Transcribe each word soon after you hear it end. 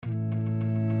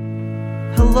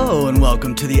Hello and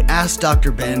welcome to the Ask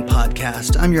Dr. Ben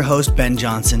podcast. I'm your host, Ben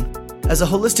Johnson. As a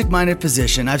holistic-minded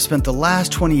physician, I've spent the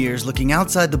last 20 years looking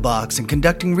outside the box and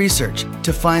conducting research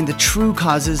to find the true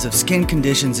causes of skin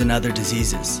conditions and other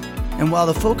diseases. And while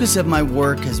the focus of my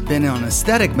work has been on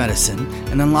aesthetic medicine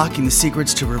and unlocking the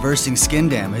secrets to reversing skin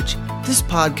damage, this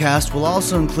podcast will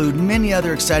also include many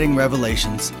other exciting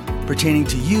revelations pertaining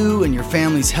to you and your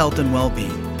family's health and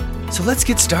well-being. So let's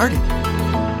get started.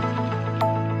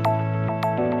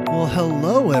 Well,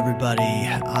 hello, everybody.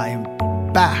 I'm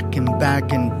back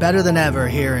and better than ever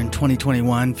here in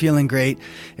 2021. Feeling great.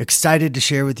 Excited to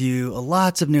share with you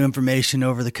lots of new information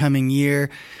over the coming year.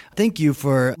 Thank you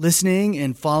for listening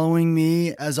and following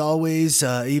me. As always,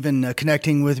 even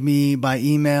connecting with me by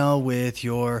email with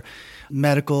your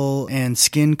medical and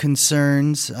skin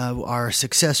concerns. Our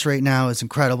success rate now is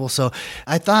incredible. So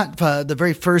I thought the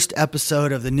very first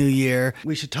episode of the new year,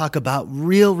 we should talk about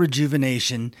real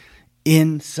rejuvenation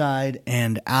inside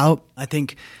and out. I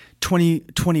think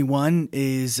 2021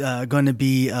 is going to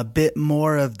be a bit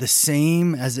more of the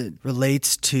same as it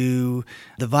relates to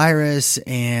the virus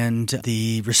and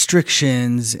the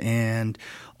restrictions and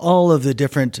all of the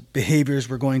different behaviors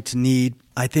we're going to need.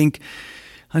 I think,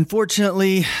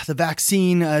 unfortunately, the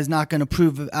vaccine is not going to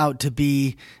prove out to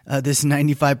be this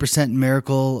 95%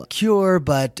 miracle cure,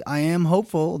 but I am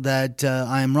hopeful that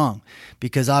I am wrong,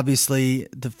 because obviously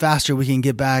the faster we can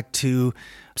get back to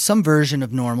some version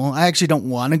of normal. I actually don't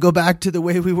want to go back to the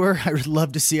way we were. I would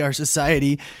love to see our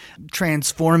society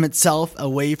transform itself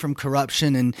away from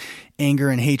corruption and anger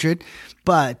and hatred.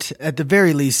 But at the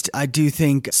very least, I do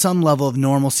think some level of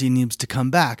normalcy needs to come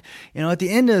back. At the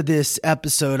end of this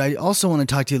episode, I also want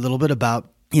to talk to you a little bit about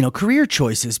career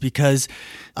choices, because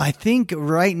I think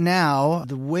right now,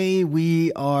 the way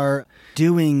we are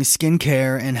doing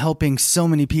skincare and helping so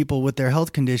many people with their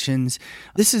health conditions,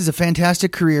 this is a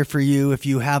fantastic career for you if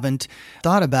you haven't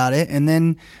thought about it. And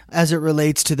then as it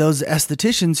relates to those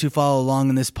estheticians who follow along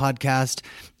in this podcast,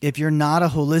 if you're not a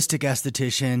holistic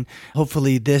esthetician,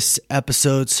 hopefully this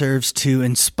episode serves to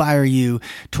inspire you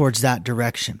towards that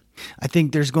direction. I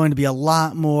think there's going to be a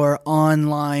lot more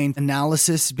online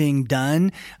analysis being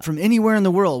done from anywhere in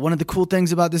the world. One of the cool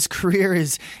things about this career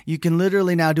is you can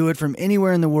literally now do it from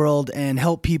anywhere in the world and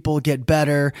help people get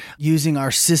better using our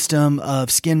system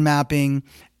of skin mapping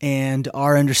and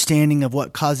our understanding of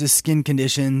what causes skin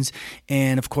conditions,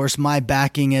 and of course my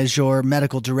backing as your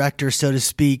medical director, so to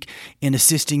speak, in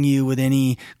assisting you with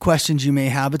any questions you may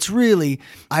have. It's really,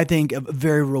 I think, a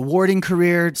very rewarding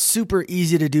career. It's super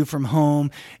easy to do from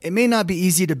home. It may not be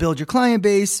easy to build your client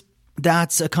base.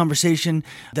 That's a conversation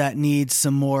that needs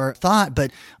some more thought.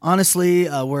 But honestly,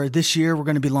 this year we're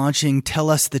going to be launching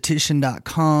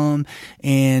TellUsThetician.com.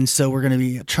 And so we're going to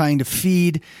be trying to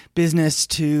feed business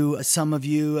to some of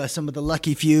you, some of the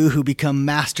lucky few who become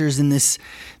masters in this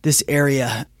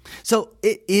area. So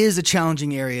it is a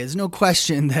challenging area. There's no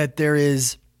question that there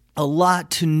is a lot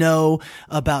to know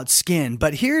about skin.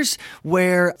 But here's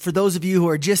where, for those of you who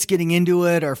are just getting into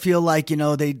it or feel like,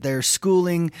 their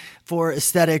schooling for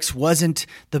aesthetics wasn't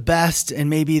the best, and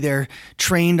maybe they're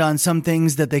trained on some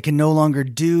things that they can no longer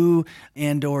do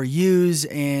and or use,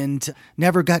 and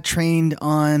never got trained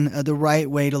on the right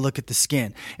way to look at the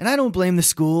skin. And I don't blame the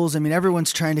schools. I mean,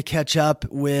 everyone's trying to catch up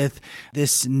with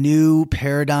this new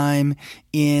paradigm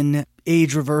in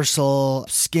age reversal,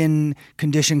 skin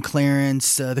condition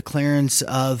clearance, the clearance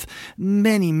of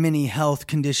many, many health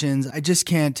conditions. I just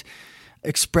can't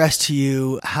express to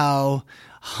you how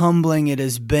humbling it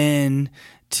has been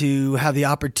to have the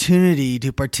opportunity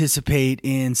to participate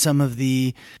in some of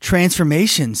the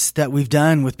transformations that we've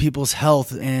done with people's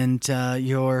health, and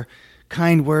your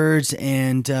kind words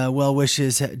and well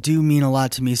wishes do mean a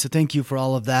lot to me. So thank you for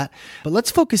all of that. But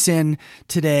let's focus in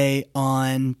today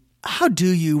on how do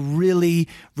you really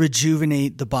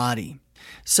rejuvenate the body?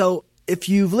 So if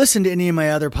you've listened to any of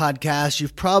my other podcasts,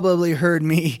 you've probably heard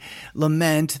me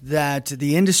lament that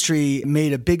the industry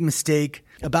made a big mistake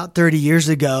about 30 years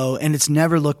ago, and it's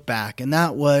never looked back. And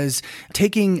that was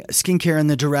taking skincare in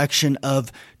the direction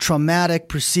of traumatic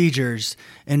procedures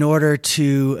in order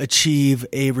to achieve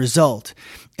a result.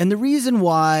 And the reason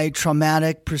why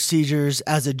traumatic procedures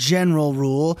as a general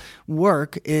rule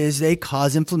work is they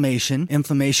cause inflammation.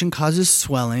 Inflammation causes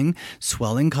swelling.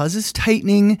 Swelling causes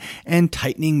tightening, and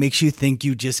tightening makes you think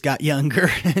you just got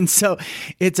younger. And so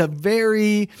it's a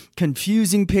very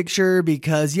confusing picture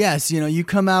because, yes, you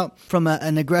come out from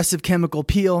an aggressive chemical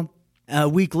peel a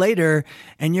week later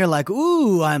and you're like,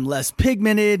 ooh, I'm less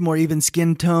pigmented, more even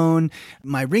skin tone.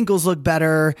 My wrinkles look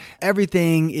better.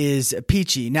 Everything is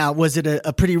peachy. Now, was it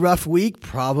a pretty rough week?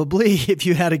 Probably, if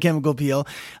you had a chemical peel.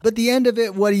 But at the end of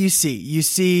it, what do you see? You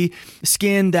see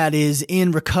skin that is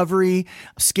in recovery,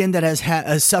 skin that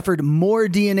has suffered more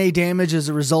DNA damage as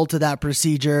a result of that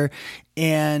procedure,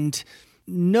 and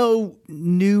no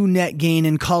new net gain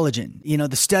in collagen.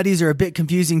 The studies are a bit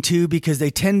confusing too because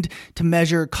they tend to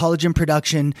measure collagen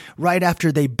production right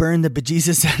after they burn the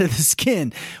bejesus out of the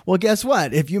skin. Well, guess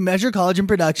what? If you measure collagen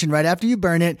production right after you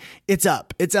burn it, it's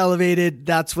up. It's elevated.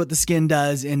 That's what the skin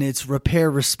does in its repair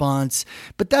response.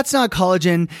 But that's not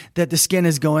collagen that the skin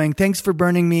is going, thanks for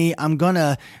burning me. I'm going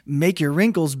to make your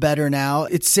wrinkles better now.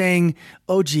 It's saying,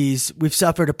 oh geez, we've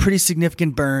suffered a pretty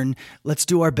significant burn. Let's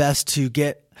do our best to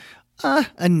get a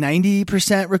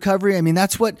 90% recovery. I mean,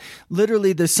 that's what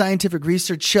literally the scientific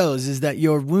research shows, is that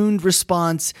your wound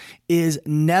response is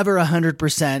never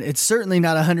 100%. It's certainly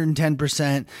not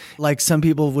 110% like some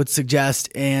people would suggest.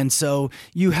 And so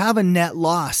you have a net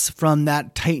loss from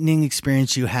that tightening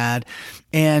experience you had.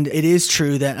 And it is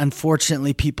true that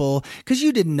unfortunately people, because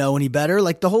you didn't know any better,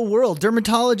 like the whole world,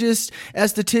 dermatologists,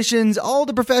 estheticians, all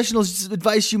the professionals'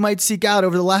 advice you might seek out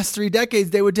over the last 3 decades,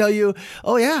 they would tell you,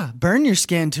 oh yeah, burn your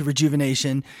skin to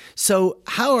rejuvenation. So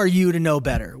how are you to know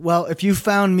better? Well, if you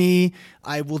found me,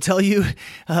 I will tell you,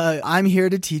 I'm here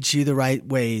to teach you the right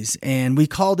ways. And we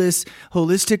call this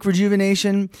holistic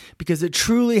rejuvenation because it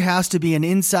truly has to be an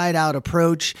inside-out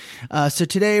approach. So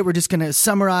today we're just going to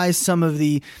summarize some of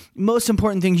the most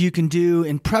important things you can do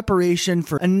in preparation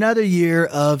for another year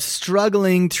of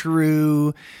struggling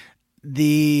through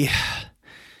the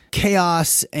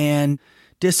chaos and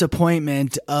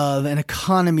disappointment of an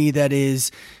economy that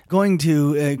is going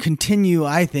to continue,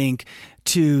 I think,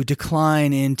 to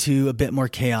decline into a bit more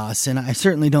chaos. And I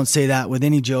certainly don't say that with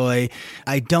any joy.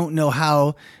 I don't know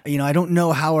how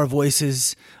our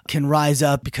voices can rise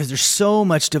up because there's so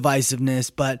much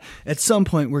divisiveness, but at some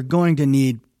point we're going to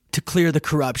need to clear the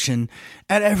corruption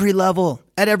at every level.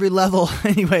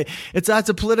 Anyway, that's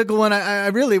a political one. I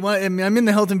really want, I'm in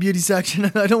the health and beauty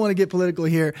section. I don't want to get political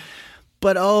here,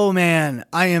 but oh man,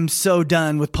 I am so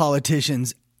done with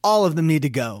politicians. All of them need to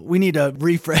go. We need to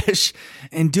refresh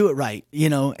and do it right,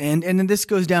 and then this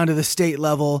goes down to the state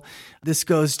level. This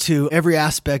goes to every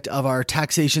aspect of our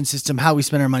taxation system, how we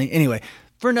spend our money. Anyway,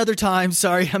 for another time,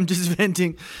 sorry, I'm just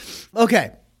venting.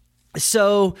 Okay.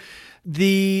 So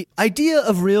the idea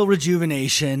of real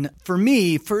rejuvenation for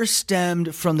me first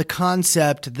stemmed from the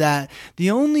concept that the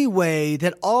only way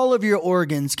that all of your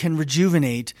organs can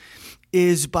rejuvenate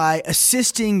is by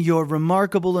assisting your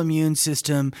remarkable immune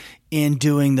system in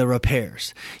doing the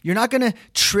repairs. You're not going to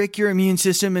trick your immune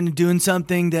system into doing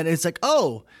something that it's like,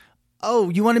 oh,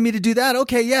 you wanted me to do that?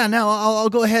 Okay, yeah, now I'll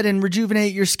go ahead and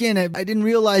rejuvenate your skin. I didn't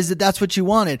realize that that's what you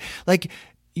wanted. Like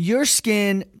your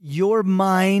skin, your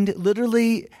mind,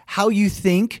 literally how you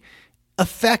think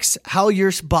affects how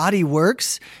your body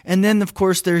works. And then of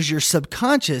course there's your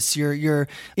subconscious, your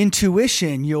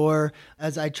intuition,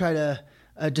 as I try to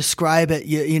describe it,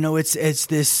 it's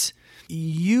this,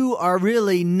 you are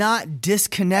really not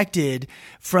disconnected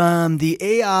from the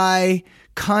AI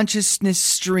consciousness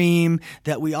stream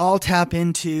that we all tap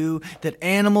into, that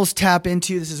animals tap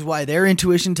into. This is why their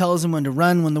intuition tells them when to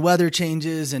run when the weather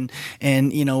changes and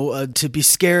to be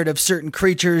scared of certain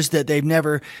creatures that they've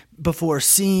never before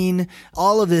seen.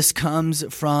 All of this comes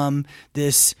from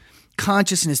this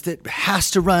consciousness that has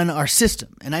to run our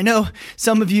system. And I know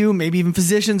some of you, maybe even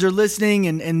physicians, are listening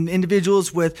and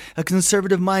individuals with a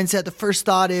conservative mindset. The first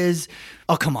thought is,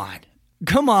 oh, come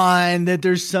on, that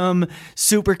there's some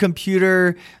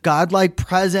supercomputer, godlike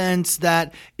presence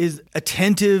that is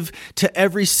attentive to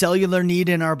every cellular need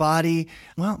in our body.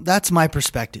 Well, that's my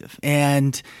perspective.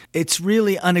 And it's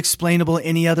really unexplainable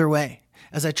any other way.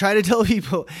 As I try to tell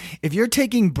people, if you're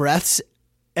taking breaths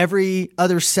every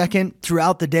other second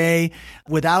throughout the day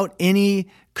without any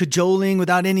cajoling,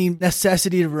 without any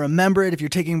necessity to remember it, if you're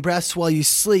taking breaths while you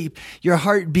sleep, your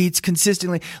heart beats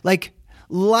consistently. Like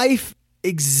life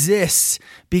exists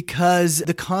because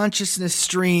the consciousness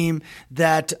stream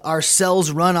that our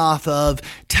cells run off of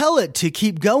tell it to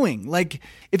keep going. Like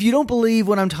if you don't believe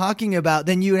what I'm talking about,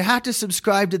 then you have to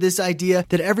subscribe to this idea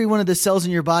that every one of the cells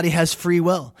in your body has free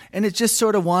will. And it's just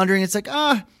sort of wandering. It's like,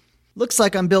 looks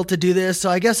like I'm built to do this, so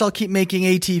I guess I'll keep making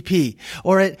ATP.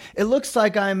 Or it looks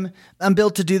like I'm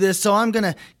built to do this, so I'm going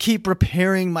to keep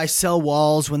repairing my cell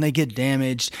walls when they get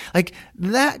damaged. Like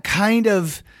that kind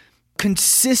of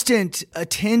consistent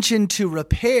attention to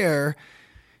repair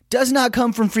does not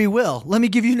come from free will. Let me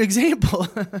give you an example.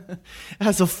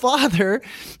 As a father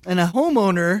and a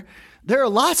homeowner, There are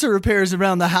lots of repairs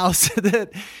around the house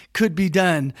that could be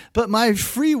done, but my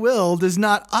free will does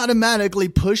not automatically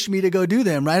push me to go do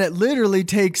them, right? It literally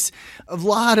takes a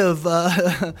lot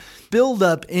of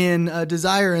buildup in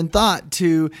desire and thought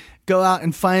to go out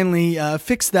and finally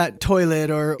fix that toilet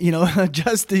or,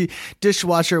 adjust the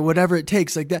dishwasher, whatever it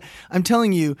takes like that. I'm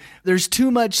telling you, there's too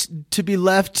much to be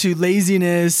left to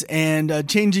laziness and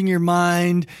changing your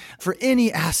mind for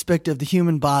any aspect of the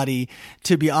human body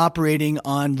to be operating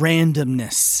on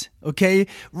randomness. Okay?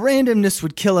 Randomness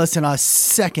would kill us in a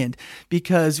second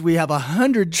because we have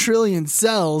 100 trillion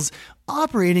cells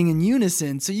operating in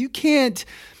unison. So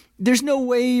there's no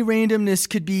way randomness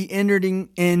could be entering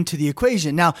into the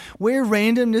equation. Now, where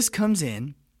randomness comes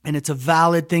in, and it's a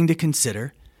valid thing to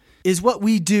consider, is what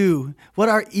we do, what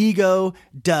our ego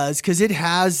does, because it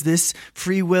has this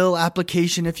free will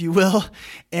application, if you will.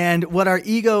 And what our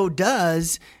ego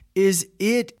does is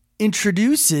it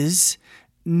introduces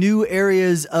new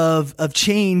areas of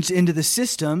change into the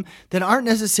system that aren't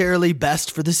necessarily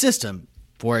best for the system.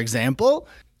 For example,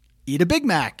 eat a Big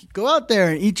Mac. Go out there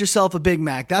and eat yourself a Big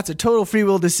Mac. That's a total free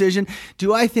will decision.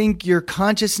 Do I think your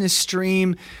consciousness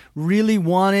stream really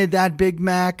wanted that Big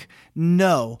Mac?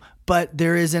 No. But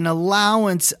there is an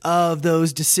allowance of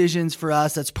those decisions for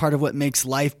us. That's part of what makes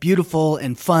life beautiful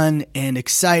and fun and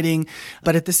exciting.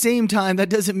 But at the same time, that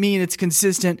doesn't mean it's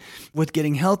consistent with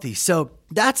getting healthy. So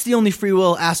that's the only free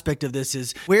will aspect of this,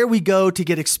 is where we go to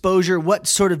get exposure, what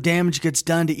sort of damage gets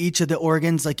done to each of the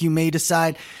organs. Like you may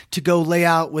decide to go lay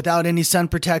out without any sun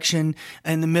protection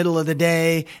in the middle of the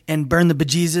day and burn the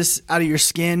bejesus out of your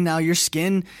skin. Now your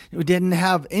skin didn't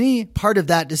have any part of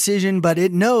that decision, but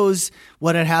it knows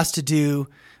what it has to do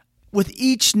with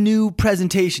each new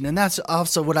presentation. And that's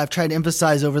also what I've tried to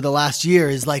emphasize over the last year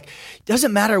is it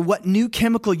doesn't matter what new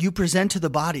chemical you present to the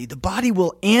body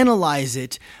will analyze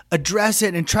it, address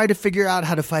it, and try to figure out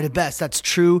how to fight it best. That's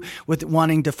true with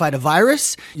wanting to fight a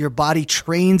virus. Your body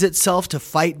trains itself to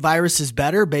fight viruses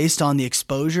better based on the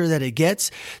exposure that it gets.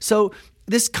 So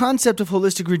this concept of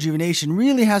holistic rejuvenation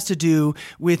really has to do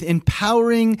with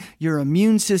empowering your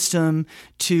immune system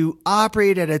to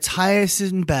operate at its highest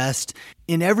and best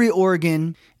in every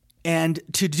organ and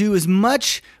to do as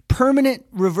much permanent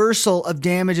reversal of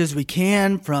damage as we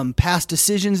can from past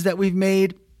decisions that we've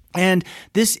made. And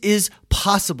this is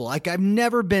possible. I've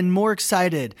never been more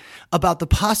excited about the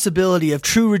possibility of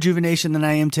true rejuvenation than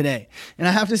I am today. And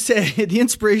I have to say, the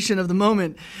inspiration of the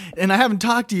moment, and I haven't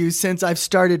talked to you since I've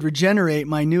started Regenerate,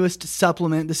 my newest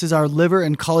supplement. This is our liver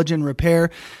and collagen repair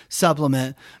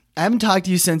supplement. I haven't talked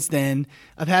to you since then.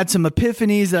 I've had some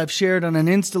epiphanies that I've shared on an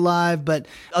Insta Live, but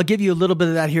I'll give you a little bit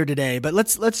of that here today. But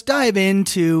let's dive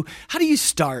into, how do you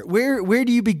start? Where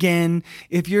do you begin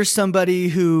if you're somebody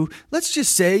who, let's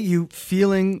just say, you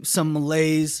feeling some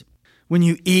malaise when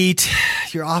you eat,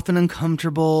 you're often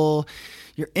uncomfortable,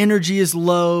 your energy is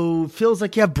low, feels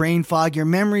like you have brain fog, your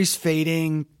memory's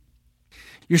fading,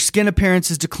 your skin appearance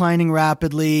is declining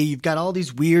rapidly, you've got all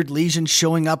these weird lesions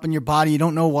showing up in your body, you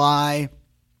don't know why.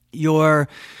 Your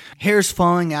hair's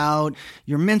falling out,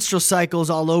 your menstrual cycle's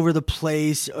all over the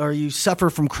place, or you suffer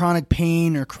from chronic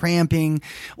pain or cramping,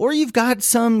 or you've got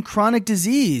some chronic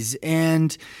disease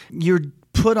and you're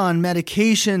put on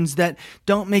medications that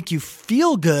don't make you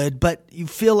feel good, but you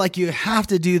feel like you have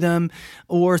to do them,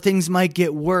 or things might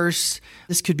get worse.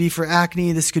 This could be for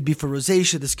acne, this could be for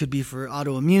rosacea, this could be for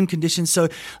autoimmune conditions. So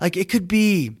it could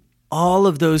be all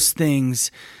of those things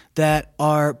that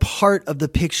are part of the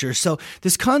picture. So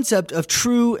this concept of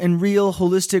true and real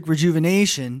holistic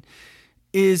rejuvenation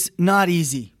is not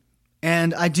easy.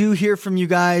 And I do hear from you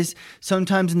guys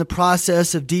sometimes in the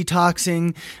process of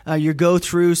detoxing, you go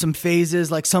through some phases,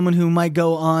 like someone who might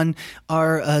go on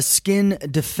our Skin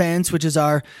Defense, which is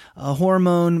our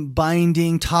hormone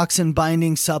binding, toxin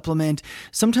binding supplement.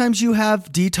 Sometimes you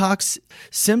have detox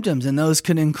symptoms, and those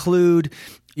can include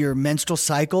your menstrual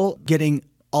cycle getting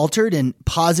altered and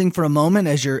pausing for a moment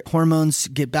as your hormones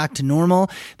get back to normal.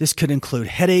 This could include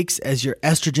headaches as your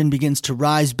estrogen begins to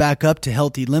rise back up to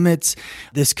healthy limits.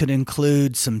 This could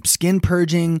include some skin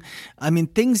purging.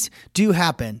 Things do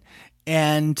happen,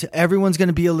 and everyone's going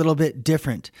to be a little bit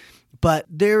different. But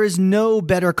there is no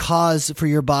better cause for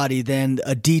your body than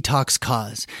a detox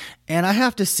cause. And I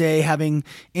have to say, having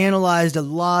analyzed a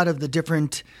lot of the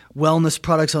different wellness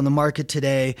products on the market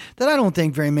today, that I don't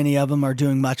think very many of them are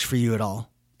doing much for you at all.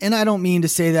 And I don't mean to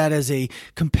say that as a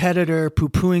competitor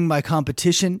poo-pooing my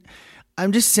competition.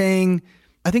 I'm just saying,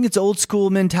 I think it's old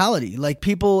school mentality. Like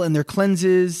people and their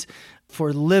cleanses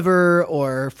for liver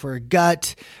or for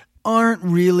gut aren't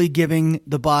really giving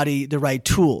the body the right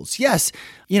tools. Yes,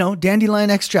 Dandelion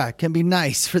extract can be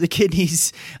nice for the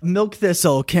kidneys. Milk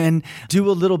thistle can do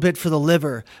a little bit for the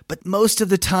liver. But most of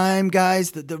the time,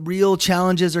 guys, the real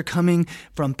challenges are coming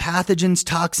from pathogens,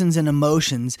 toxins, and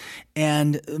emotions.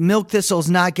 And milk thistle is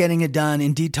not getting it done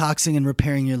in detoxing and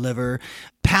repairing your liver.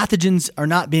 Pathogens are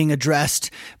not being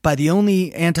addressed by the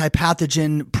only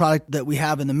anti-pathogen product that we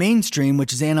have in the mainstream,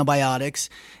 which is antibiotics.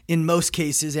 In most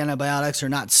cases, antibiotics are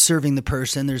not serving the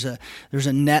person. There's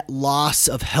a net loss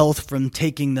of health from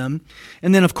taking them.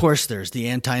 And then, of course, there's the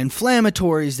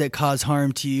anti-inflammatories that cause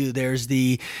harm to you. There's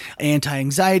the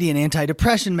anti-anxiety and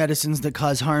anti-depression medicines that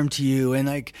cause harm to you.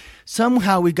 And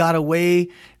somehow we got away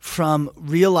from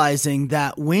realizing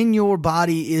that when your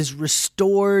body is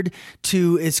restored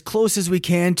to as close as we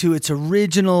can to its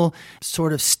original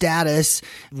sort of status,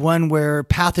 one where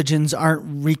pathogens aren't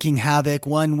wreaking havoc,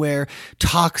 one where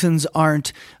toxins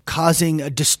aren't causing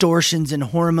distortions in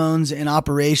hormones and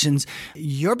operations,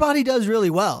 your body does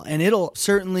really well. And it'll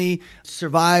certainly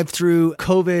survive through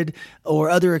COVID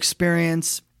or other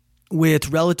experience with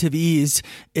relative ease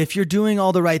if you're doing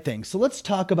all the right things. So let's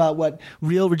talk about what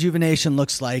real rejuvenation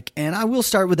looks like. And I will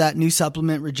start with that new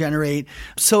supplement, Regenerate.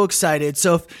 I'm so excited.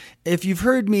 So if you've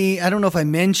heard me, I don't know if I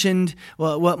mentioned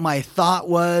what my thought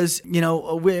was.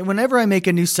 Whenever I make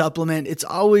a new supplement, it's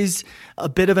always a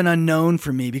bit of an unknown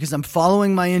for me because I'm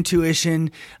following my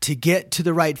intuition to get to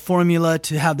the right formula,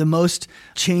 to have the most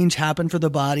change happen for the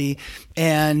body.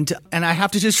 And I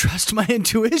have to just trust my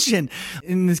intuition.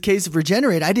 In this case of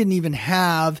Regenerate, I didn't even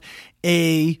have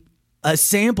a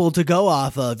sample to go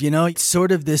off of.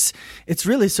 It's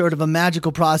really sort of a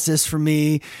magical process for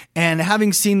me. And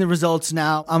having seen the results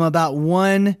now, I'm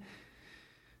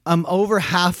over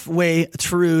halfway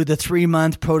through the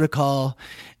 3-month protocol.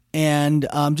 And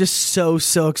I'm just so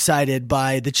excited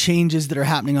by the changes that are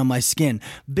happening on my skin.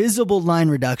 Visible line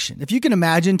reduction. If you can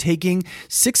imagine taking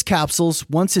 6 capsules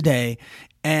once a day,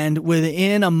 and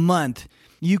within a month,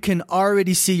 you can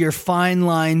already see your fine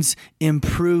lines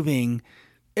improving.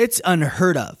 It's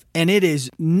unheard of. And it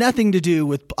is nothing to do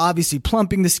with obviously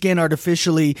plumping the skin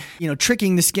artificially,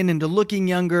 tricking the skin into looking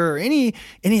younger or any,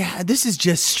 this is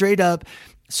just straight up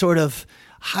sort of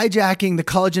hijacking the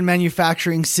collagen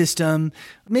manufacturing system.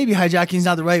 Maybe hijacking is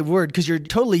not the right word because you're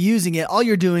totally using it. All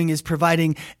you're doing is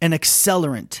providing an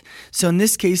accelerant. So in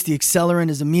this case, the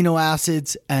accelerant is amino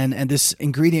acids and this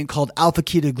ingredient called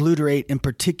alpha-ketoglutarate in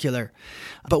particular.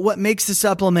 But what makes the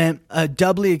supplement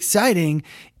doubly exciting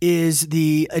is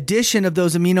the addition of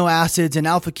those amino acids and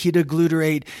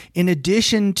alpha-ketoglutarate in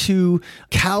addition to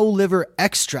cow liver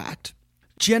extract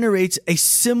generates a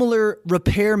similar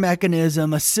repair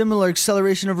mechanism, a similar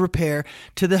acceleration of repair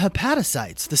to the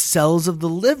hepatocytes, the cells of the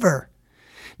liver.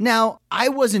 Now, I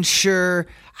wasn't sure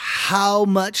how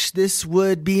much this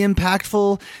would be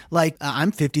impactful.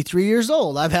 I'm 53 years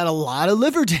old. I've had a lot of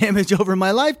liver damage over my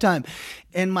lifetime.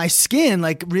 And my skin,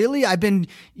 really, I've been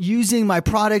using my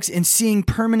products and seeing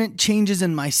permanent changes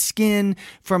in my skin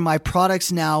from my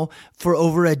products now for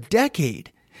over a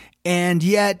decade. And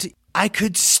yet I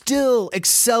could still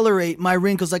accelerate my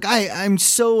wrinkles. I'm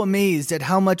so amazed at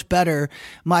how much better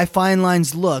my fine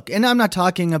lines look. And I'm not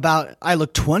talking about I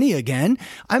look 20 again.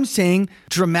 I'm saying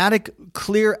dramatic,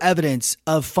 clear evidence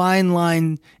of fine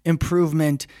line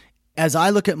improvement as I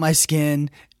look at my skin.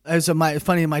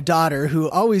 My daughter, who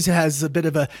always has a bit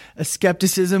of a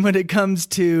skepticism when it comes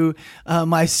to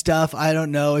my stuff. I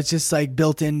don't know. It's just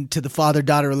built into the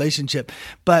father-daughter relationship.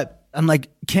 But I'm like,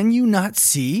 can you not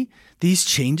see these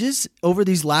changes over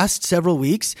these last several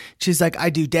weeks? She's like, I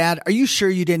do, Dad. Are you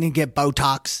sure you didn't get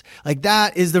Botox?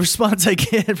 That is the response I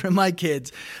get from my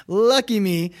kids. Lucky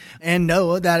me. And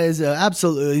no, that is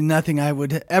absolutely nothing I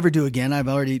would ever do again. I've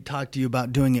already talked to you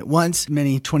about doing it once,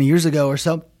 20 years ago or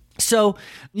so. So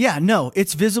yeah, no,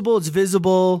 it's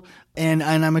visible. And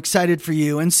I'm excited for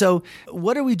you. And so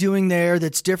what are we doing there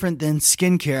that's different than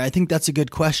skincare? I think that's a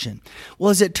good question. Well,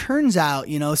 as it turns out,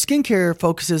 skincare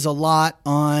focuses a lot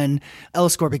on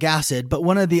L-ascorbic acid, but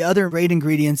one of the other great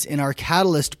ingredients in our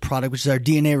Catalyst product, which is our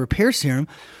DNA repair serum,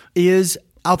 is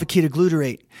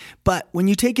alpha-ketoglutarate. But when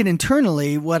you take it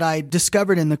internally, what I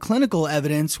discovered in the clinical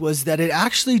evidence was that it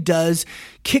actually does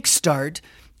kickstart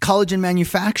collagen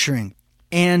manufacturing.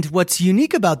 And what's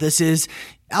unique about this is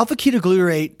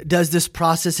alpha-ketoglutarate does this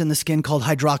process in the skin called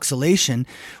hydroxylation,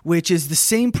 which is the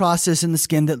same process in the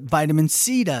skin that vitamin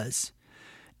C does.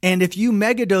 And if you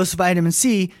megadose vitamin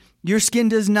C, your skin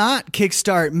does not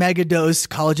kickstart megadose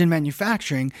collagen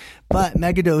manufacturing, but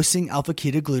megadosing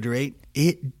alpha-ketoglutarate,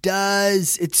 it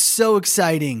does. It's so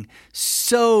exciting.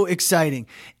 So exciting.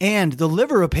 And the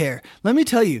liver repair, let me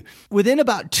tell you, within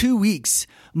about 2 weeks,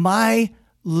 my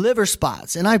liver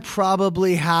spots, and I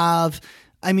probably have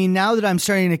I mean, now that I'm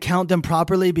starting to count them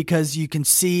properly, because you can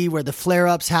see where the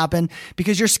flare-ups happen,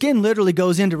 because your skin literally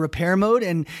goes into repair mode,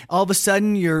 and all of a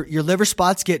sudden your liver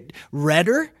spots get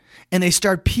redder and they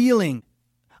start peeling.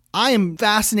 I am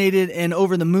fascinated and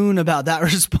over the moon about that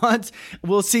response.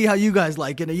 We'll see how you guys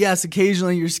like it. Yes,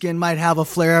 occasionally your skin might have a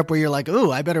flare-up where you're like,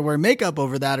 oh, I better wear makeup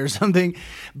over that or something.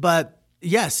 But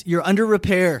yes, you're under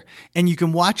repair and you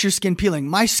can watch your skin peeling.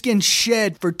 My skin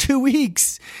shed for 2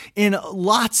 weeks in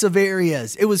lots of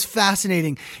areas. It was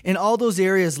fascinating. And all those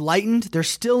areas lightened. They're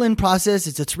still in process.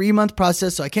 It's a 3-month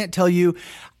process, so I can't tell you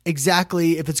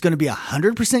exactly if it's going to be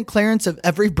 100% clearance of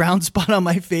every brown spot on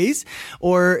my face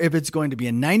or if it's going to be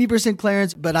a 90%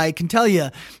 clearance. But I can tell you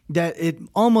that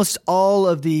almost all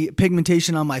of the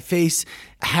pigmentation on my face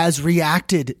has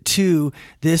reacted to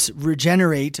this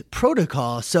Regenerate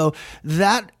protocol. So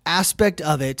that aspect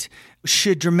of it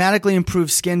should dramatically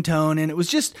improve skin tone. And it was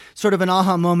just sort of an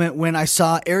aha moment when I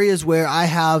saw areas where I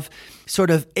have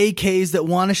sort of AKs that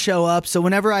want to show up. So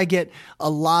whenever I get a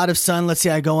lot of sun, let's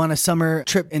say I go on a summer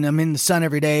trip and I'm in the sun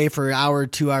every day for an hour,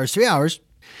 2 hours, 3 hours,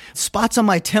 spots on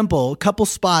my temple, a couple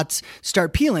spots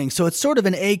start peeling. So it's sort of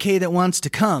an AK that wants to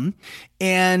come.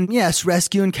 And yes,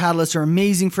 Rescue and Catalyst are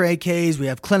amazing for AKs. We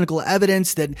have clinical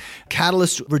evidence that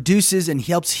Catalyst reduces and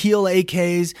helps heal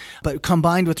AKs, but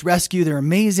combined with Rescue, they're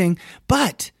amazing.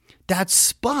 But that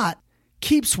spot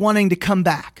keeps wanting to come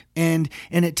back. And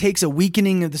it takes a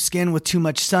weakening of the skin with too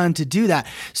much sun to do that.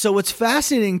 So what's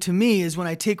fascinating to me is when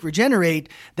I take Regenerate,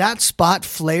 that spot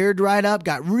flared right up,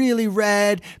 got really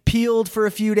red, peeled for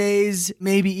a few days,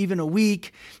 maybe even a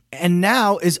week, and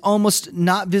now is almost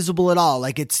not visible at all.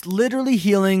 Like it's literally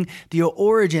healing the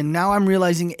origin. Now I'm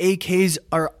realizing AKs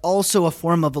are also a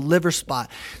form of a liver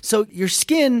spot. So your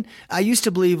skin, I used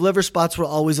to believe liver spots were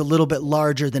always a little bit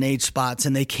larger than age spots,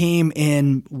 and they came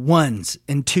in ones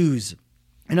and twos.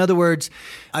 In other words,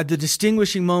 the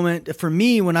distinguishing moment for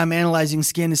me when I'm analyzing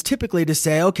skin is typically to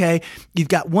say, okay, you've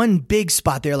got one big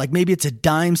spot there, like maybe it's a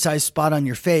dime-sized spot on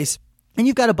your face, and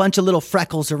you've got a bunch of little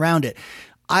freckles around it.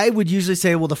 I would usually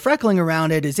say, well, the freckling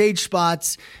around it is age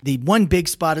spots. The one big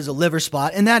spot is a liver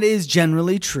spot, and that is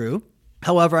generally true.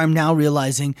 However, I'm now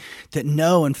realizing that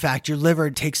no, in fact, your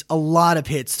liver takes a lot of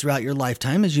hits throughout your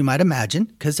lifetime, as you might imagine,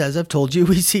 because as I've told you,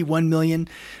 we see 1 million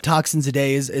toxins a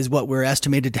day is what we're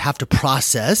estimated to have to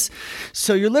process.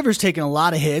 So your liver's taking a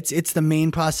lot of hits. It's the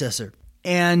main processor.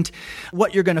 And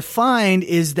what you're going to find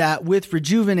is that with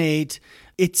Rejuvenate,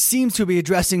 it seems to be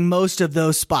addressing most of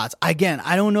those spots. Again,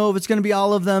 I don't know if it's going to be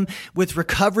all of them. With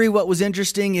Recovery, what was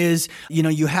interesting is,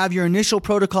 you have your initial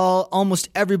protocol. Almost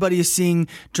everybody is seeing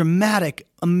dramatic,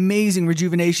 amazing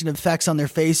rejuvenation effects on their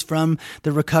face from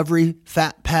the Recovery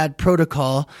Fat Pad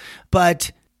protocol.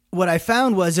 But what I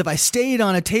found was if I stayed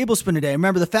on a tablespoon a day,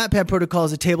 remember the Fat Pad protocol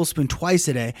is a tablespoon twice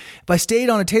a day. If I stayed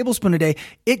on a tablespoon a day,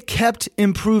 it kept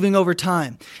improving over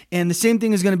time. And the same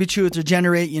thing is going to be true with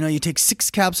Regenerate. You take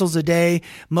 6 capsules a day.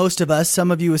 Most of us,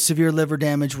 some of you with severe liver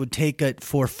damage would take it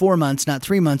for 4 months, not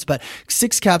 3 months, but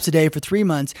 6 caps a day for 3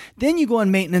 months. Then you go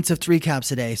on maintenance of 3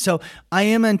 caps a day. So I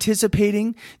am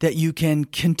anticipating that you can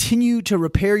continue to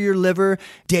repair your liver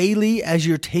daily as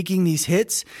you're taking these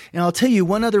hits. And I'll tell you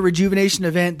one other rejuvenation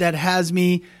event that has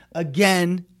me,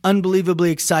 again,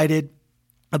 unbelievably excited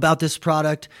about this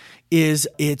product is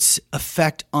its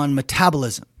effect on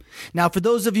metabolism. Now, for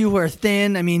those of you who are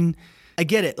thin, I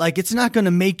get it. Like, it's not going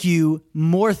to make you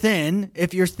more thin.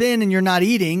 If you're thin and you're not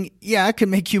eating, yeah, it can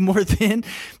make you more thin.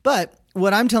 But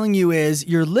what I'm telling you is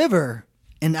your liver,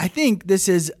 and I think this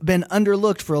has been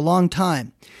underlooked for a long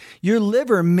time, your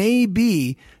liver may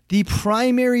be the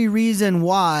primary reason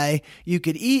why you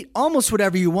could eat almost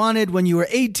whatever you wanted when you were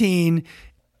 18,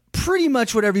 pretty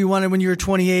much whatever you wanted when you were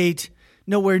 28,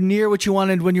 nowhere near what you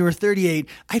wanted when you were 38.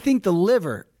 I think the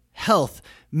liver health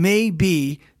may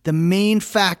be the main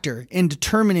factor in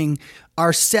determining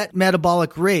our set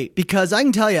metabolic rate, because I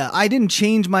can tell you, I didn't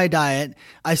change my diet.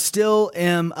 I still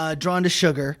am drawn to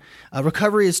sugar.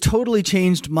 Recovery has totally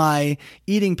changed my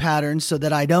eating patterns so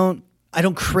that I don't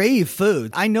crave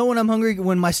food. I know when I'm hungry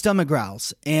when my stomach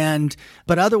growls,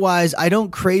 but otherwise I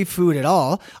don't crave food at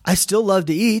all. I still love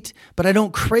to eat, but I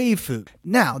don't crave food.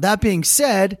 Now, that being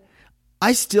said,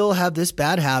 I still have this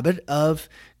bad habit of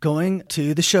going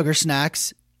to the sugar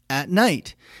snacks at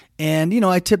night. And,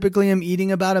 I typically am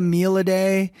eating about a meal a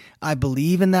day. I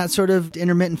believe in that sort of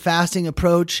intermittent fasting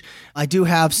approach. I do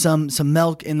have some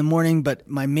milk in the morning, but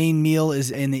my main meal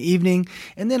is in the evening.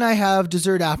 And then I have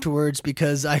dessert afterwards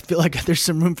because I feel like there's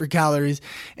some room for calories.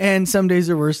 And some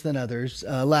days are worse than others.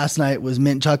 Last night was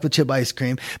mint chocolate chip ice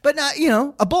cream, but not,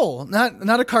 a bowl,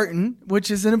 not a carton,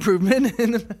 which is an improvement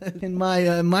in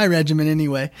my regimen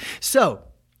anyway. So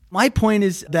My point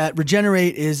is that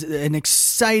Regenerate is an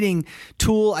exciting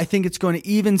tool. I think it's going to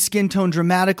even skin tone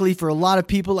dramatically for a lot of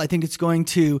people. I think it's going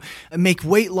to make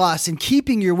weight loss and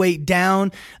keeping your weight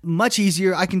down much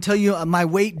easier. I can tell you my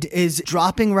weight is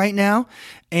dropping right now.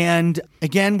 And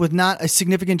again, with not a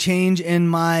significant change in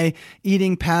my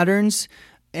eating patterns.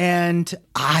 And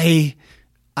I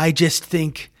just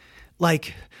think,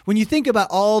 like, when you think about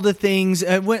all the things,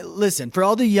 listen, for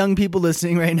all the young people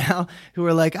listening right now who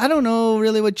are like, I don't know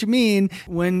really what you mean.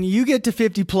 When you get to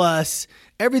 50 plus,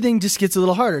 everything just gets a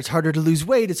little harder. It's harder to lose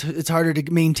weight. It's harder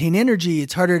to maintain energy.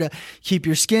 It's harder to keep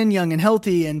your skin young and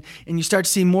healthy. And you start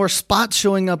to see more spots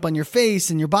showing up on your face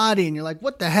and your body. And you're like,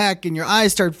 what the heck? And your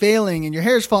eyes start failing and your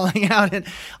hair's falling out and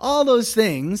all those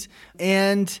things.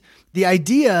 And the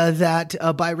idea that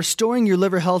by restoring your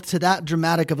liver health to that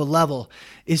dramatic of a level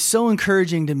is so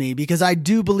encouraging to me, because I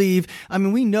do believe,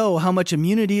 we know how much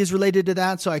immunity is related to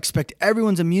that. So I expect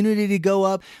everyone's immunity to go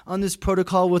up on this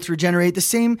protocol with Regenerate. The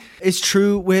same is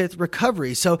true with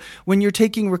recovery. So when you're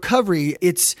taking recovery,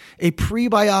 it's a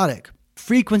prebiotic,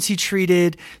 frequency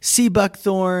treated sea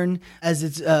buckthorn as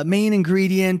its main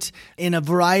ingredient in a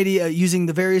variety using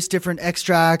the various different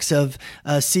extracts of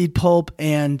seed pulp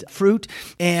and fruit.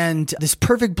 And this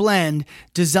perfect blend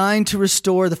designed to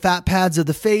restore the fat pads of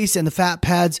the face and the fat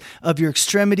pads of your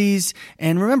extremities.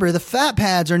 And remember, the fat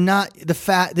pads are not the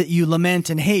fat that you lament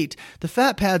and hate. The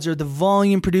fat pads are the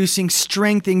volume producing,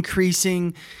 strength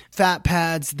increasing fat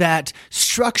pads that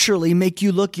structurally make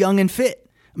you look young and fit.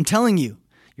 I'm telling you.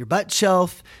 Your butt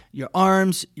shelf, your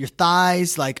arms, your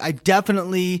thighs. Like, I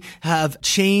definitely have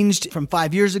changed from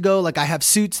 5 years ago. Like, I have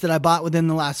suits that I bought within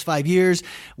the last 5 years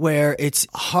where it's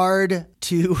hard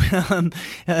to,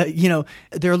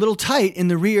 they're a little tight in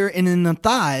the rear and in the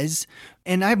thighs,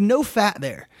 and I have no fat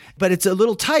there. But it's a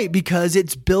little tight because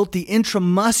it's built the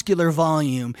intramuscular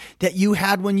volume that you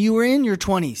had when you were in your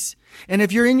 20s. And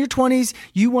if you're in your 20s,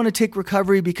 you want to take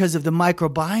recovery because of the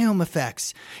microbiome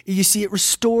effects. You see, it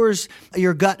restores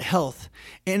your gut health.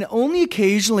 And only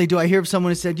occasionally do I hear of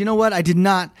someone who said, you know what, I did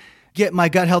not get my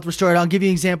gut health restored. I'll give you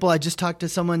an example. I just talked to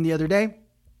someone the other day,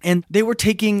 and they were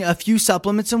taking a few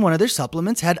supplements, and one of their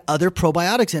supplements had other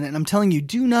probiotics in it. And I'm telling you,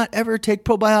 do not ever take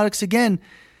probiotics again.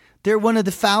 They're one of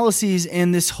the fallacies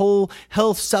in this whole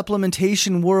health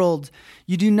supplementation world.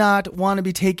 You do not want to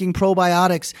be taking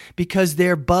probiotics because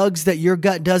they're bugs that your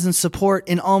gut doesn't support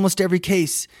in almost every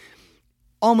case.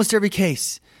 Almost every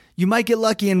case. You might get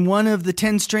lucky and one of the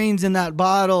 10 strains in that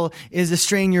bottle is a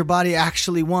strain your body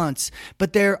actually wants.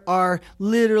 But there are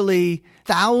literally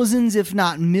thousands, if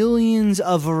not millions,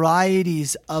 of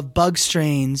varieties of bug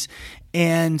strains.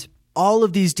 And all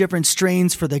of these different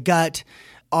strains for the gut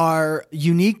are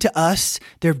unique to us.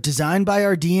 They're designed by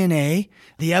our DNA.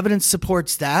 The evidence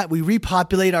supports that. We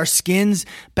repopulate our skin's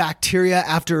bacteria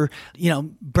after,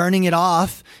 burning it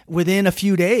off within a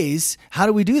few days. How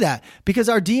do we do that? Because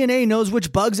our DNA knows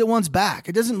which bugs it wants back.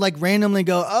 It doesn't randomly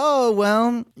go, oh,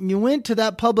 well, you went to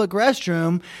that public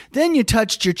restroom, then you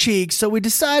touched your cheeks. So we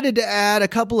decided to add a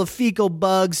couple of fecal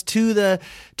bugs to the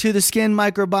skin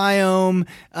microbiome.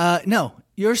 No.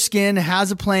 Your skin has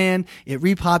a plan. It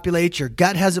repopulates. Your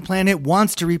gut has a plan. It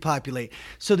wants to repopulate.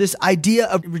 So this idea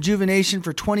of rejuvenation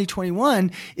for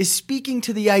 2021 is speaking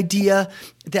to the idea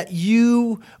that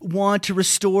you want to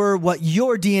restore what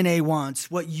your DNA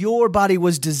wants, what your body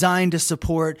was designed to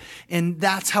support. And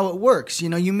that's how it works.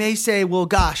 You may say, well,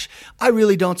 gosh, I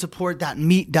really don't support that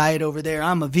meat diet over there.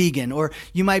 I'm a vegan. Or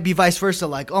you might be vice versa,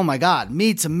 like, oh my God,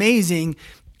 meat's amazing.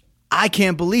 I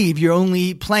can't believe you only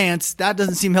eat plants. That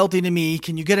doesn't seem healthy to me.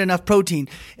 Can you get enough protein?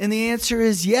 And the answer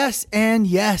is yes and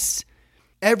yes.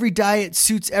 Every diet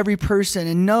suits every person.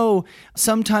 And no,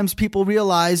 sometimes people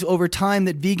realize over time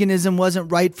that veganism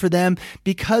wasn't right for them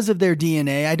because of their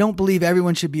DNA. I don't believe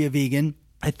everyone should be a vegan.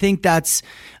 I think that's,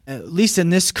 at least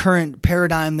in this current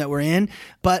paradigm that we're in.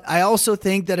 But I also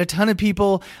think that a ton of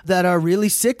people that are really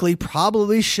sickly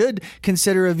probably should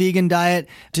consider a vegan diet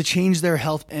to change their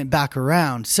health and back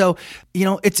around. So,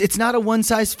 it's not a one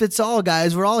size fits all,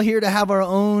 guys. We're all here to have our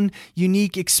own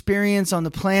unique experience on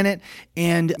the planet.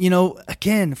 And,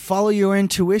 again, follow your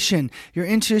intuition. Your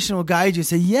intuition will guide you.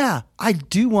 Say, yeah, I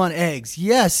do want eggs.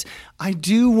 Yes, I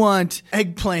do want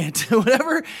eggplant.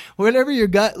 whatever your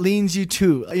gut leans you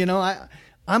to.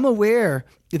 I'm aware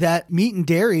that meat and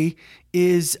dairy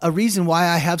is a reason why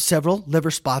I have several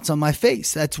liver spots on my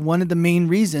face. That's one of the main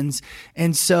reasons.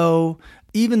 And so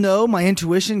even though my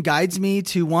intuition guides me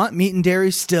to want meat and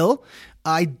dairy still,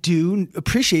 I do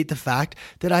appreciate the fact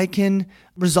that I can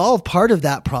resolve part of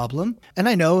that problem. And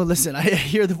I know, listen, I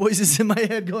hear the voices in my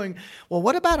head going, well,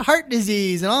 what about heart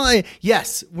disease and all that?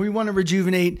 Yes, we want to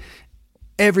rejuvenate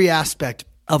every aspect.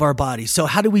 of our body. So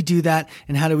how do we do that,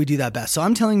 and how do we do that best? So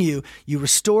I'm telling you, you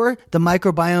restore the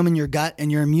microbiome in your gut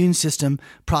and your immune system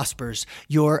prospers.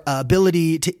 Your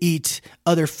ability to eat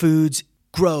other foods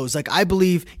grows. Like, I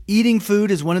believe eating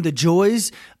food is one of the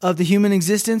joys of the human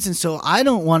existence. And so I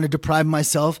don't want to deprive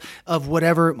myself of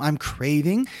whatever I'm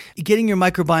craving. Getting your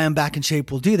microbiome back in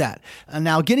shape will do that.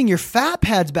 Now, getting your fat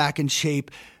pads back in shape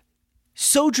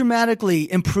so dramatically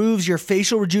improves your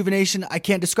facial rejuvenation. I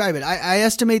can't describe it. I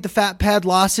estimate the fat pad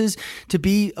losses to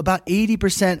be about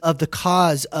 80% of the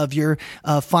cause of your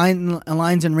fine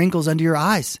lines and wrinkles under your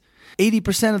eyes.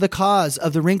 80% of the cause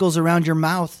of the wrinkles around your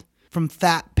mouth from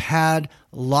fat pad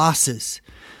losses.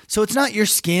 So it's not your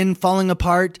skin falling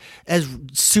apart as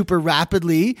super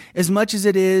rapidly as much as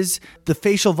it is the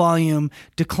facial volume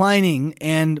declining.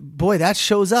 And boy, that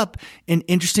shows up in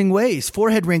interesting ways.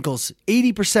 Forehead wrinkles,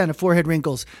 80% of forehead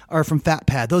wrinkles are from fat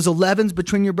pad. Those 11s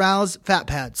between your brows, fat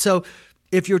pad. So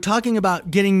if you're talking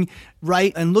about getting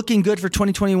right and looking good for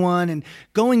 2021 and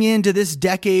going into this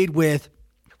decade with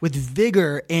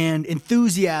vigor and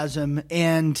enthusiasm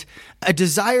and a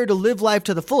desire to live life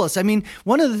to the fullest. I mean,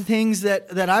 one of the things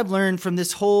that I've learned from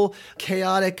this whole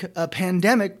chaotic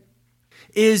pandemic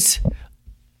is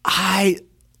I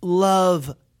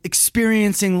love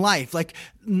experiencing life. Like,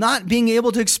 not being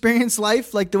able to experience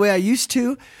life like the way I used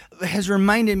to has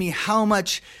reminded me how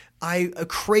much I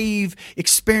crave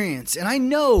experience. And I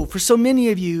know for so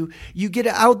many of you, you get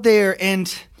out there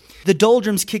and the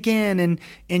doldrums kick in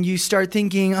and you start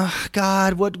thinking, oh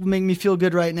God, what would make me feel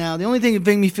good right now? The only thing that would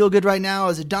make me feel good right now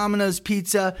is a Domino's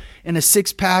pizza and a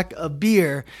 6-pack of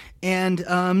beer. And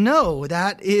no,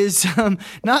 that is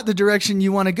not the direction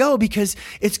you want to go, because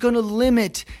it's going to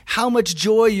limit how much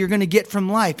joy you're going to get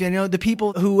from life. You know, the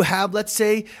people who have, let's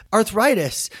say,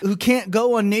 arthritis, who can't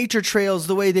go on nature trails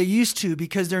the way they used to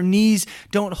because their knees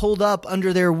don't hold up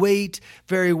under their weight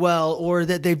very well, or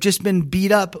that they've just been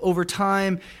beat up over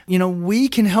time. You know, we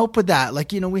can help with that.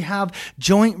 Like, you know, we have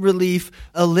joint relief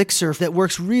elixir that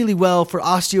works really well for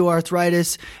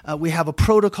osteoarthritis. We have a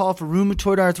protocol for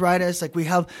rheumatoid arthritis. Like, we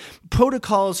have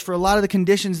protocols for a lot of the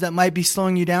conditions that might be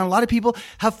slowing you down. A lot of people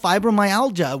have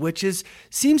fibromyalgia, which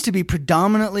seems to be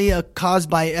predominantly caused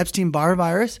by Epstein-Barr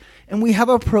virus. And we have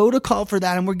a protocol for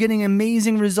that, and we're getting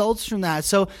amazing results from that.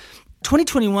 So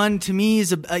 2021 to me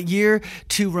is a year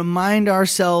to remind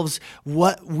ourselves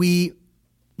what we're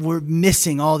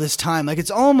missing all this time. Like, it's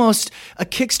almost a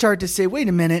kickstart to say, wait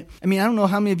a minute. I mean, I don't know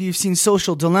how many of you have seen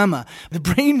Social Dilemma, the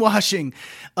brainwashing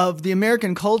of the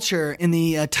American culture and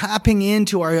the tapping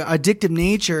into our addictive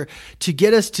nature to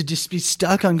get us to just be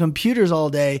stuck on computers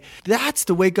all day. That's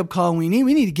the wake up call we need.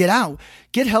 We need to get out,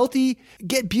 get healthy,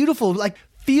 get beautiful, like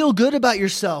feel good about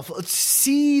yourself. Let's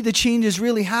see the changes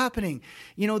really happening.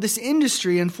 You know, this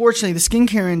industry, unfortunately, the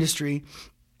skincare industry,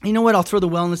 you know what? I'll throw the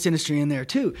wellness industry in there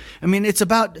too. I mean, it's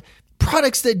about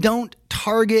products that don't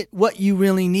target what you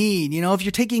really need. You know, if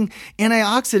you're taking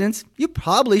antioxidants, you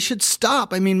probably should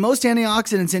stop. I mean, most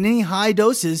antioxidants in any high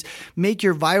doses make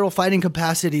your viral fighting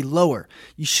capacity lower.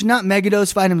 You should not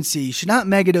megadose vitamin C. You should not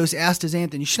megadose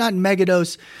astaxanthin. You should not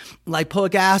megadose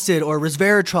lipoic acid or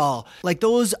resveratrol. Like,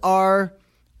 those are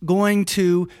going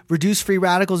to reduce free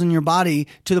radicals in your body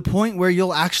to the point where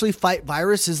you'll actually fight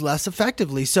viruses less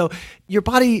effectively. So your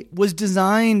body was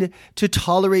designed to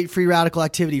tolerate free radical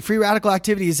activity. Free radical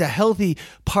activity is a healthy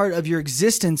part of your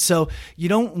existence. So you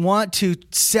don't want to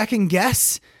second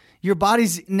guess your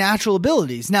body's natural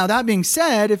abilities. Now, that being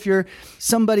said, if you're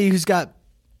somebody who's got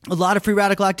a lot of free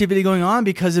radical activity going on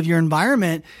because of your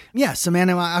environment, yes, some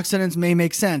antioxidants may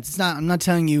make sense. I'm not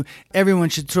telling you everyone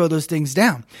should throw those things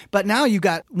down. But now you've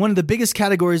got one of the biggest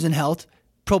categories in health,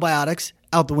 probiotics,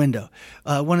 out the window.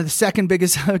 One of the second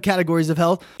biggest categories of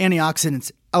health,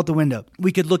 antioxidants, out the window.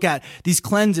 We could look at these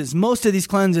cleanses. Most of these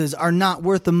cleanses are not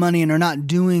worth the money and are not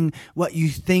doing what you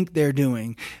think they're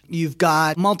doing. You've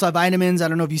got multivitamins. I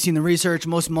don't know if you've seen the research.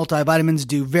 Most multivitamins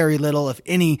do very little, if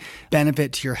any,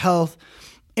 benefit to your health.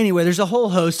 Anyway, there's a whole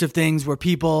host of things where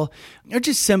people are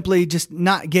just simply just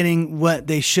not getting what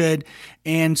they should.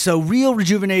 And so real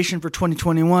rejuvenation for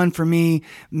 2021 for me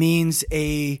means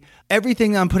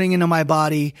everything I'm putting into my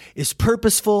body is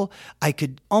purposeful. I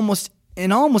could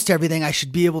in almost everything, I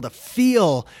should be able to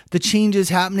feel the changes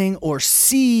happening or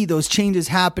see those changes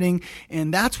happening.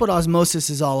 And that's what osmosis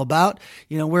is all about.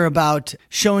 You know, we're about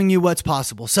showing you what's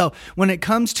possible. So when it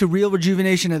comes to real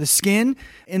rejuvenation of the skin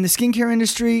in the skincare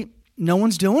industry, no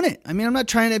one's doing it. I mean, I'm not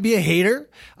trying to be a hater.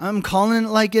 I'm calling it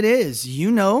like it is.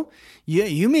 You know,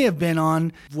 you may have been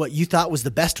on what you thought was the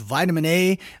best vitamin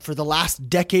A for the last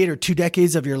decade or 2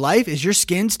 decades of your life. Is your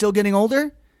skin still getting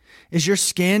older? Is your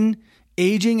skin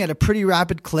aging at a pretty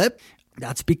rapid clip?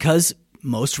 That's because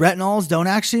most retinols don't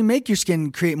actually make your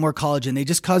skin create more collagen. They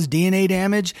just cause DNA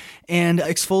damage and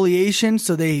exfoliation.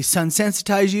 So they sun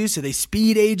sensitize you. So they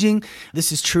speed aging.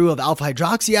 This is true of alpha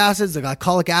hydroxy acids, the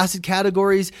glycolic acid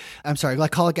categories.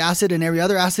 Glycolic acid and every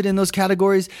other acid in those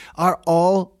categories are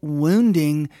all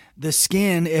wounding the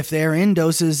skin if they're in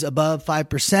doses above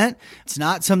 5%. It's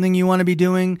not something you want to be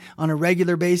doing on a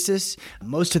regular basis.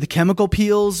 Most of the chemical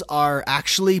peels are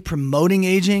actually promoting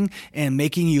aging and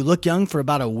making you look young for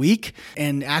about a week,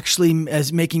 and actually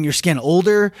as making your skin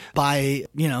older by,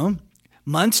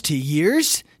 months to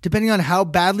years, depending on how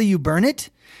badly you burn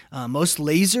it. Most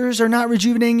lasers are not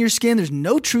rejuvenating your skin. There's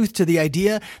no truth to the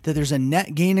idea that there's a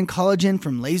net gain in collagen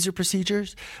from laser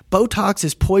procedures. Botox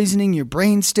is poisoning your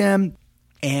brainstem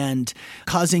and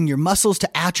causing your muscles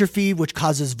to atrophy, which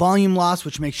causes volume loss,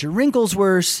 which makes your wrinkles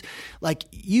worse. Like,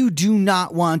 you do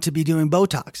not want to be doing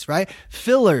Botox, right?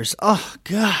 Fillers. Oh,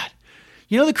 God.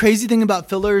 You know, the crazy thing about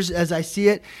fillers, as I see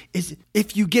it, is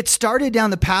if you get started down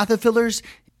the path of fillers,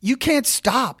 you can't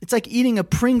stop. It's like eating a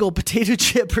Pringle potato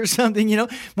chip or something,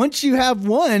 Once you have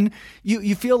one,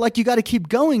 you feel like you got to keep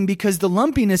going because the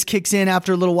lumpiness kicks in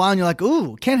after a little while and you're like,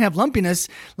 ooh, can't have lumpiness.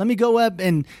 Let me go up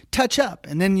and touch up.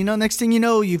 And then, next thing you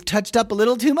know, you've touched up a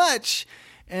little too much.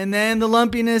 And then the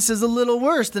lumpiness is a little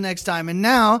worse the next time. And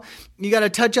now you got to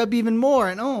touch up even more.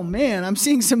 And oh man, I'm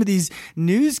seeing some of these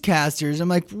newscasters. I'm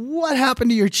like, what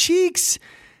happened to your cheeks?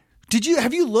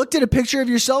 Have you looked at a picture of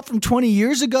yourself from 20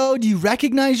 years ago? Do you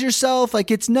recognize yourself?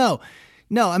 Like, it's no.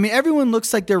 I mean, everyone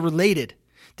looks like they're related.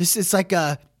 This is like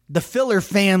the filler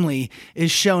family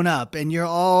is shown up and you're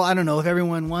all, I don't know if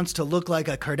everyone wants to look like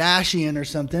a Kardashian or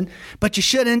something, but you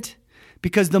shouldn't,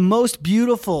 because the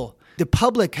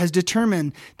public has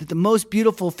determined that the most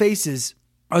beautiful faces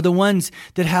are the ones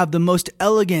that have the most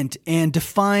elegant and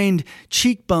defined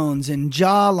cheekbones and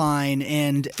jawline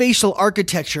and facial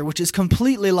architecture, which is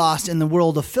completely lost in the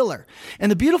world of filler. And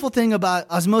the beautiful thing about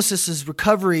Osmosis's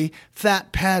recovery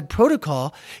fat pad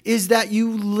protocol is that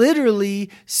you literally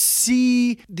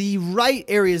see the right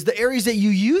areas, the areas that you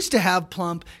used to have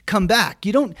plump, come back.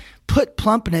 You don't put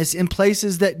plumpness in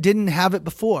places that didn't have it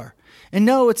before. And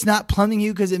no, it's not plumping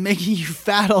you because it's making you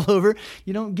fat all over.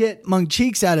 You don't get mung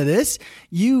cheeks out of this.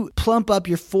 You plump up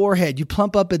your forehead. You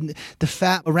plump up in the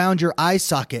fat around your eye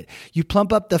socket. You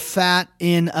plump up the fat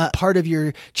in a part of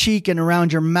your cheek and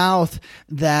around your mouth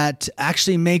that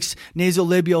actually makes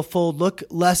nasolabial fold look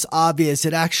less obvious.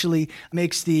 It actually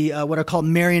makes the what are called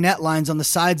marionette lines on the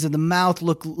sides of the mouth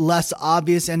look less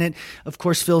obvious. And it, of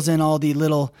course, fills in all the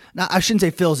little, I shouldn't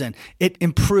say fills in. It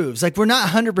improves. Like, we're not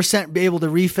 100% able to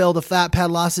refill the fat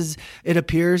pad losses, it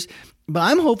appears, but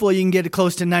I'm hopeful you can get it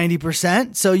close to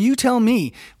 90%. So you tell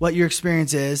me what your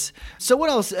experience is. So what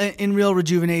else in Real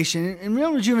Rejuvenation? In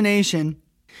Real Rejuvenation,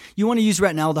 you want to use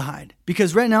retinaldehyde,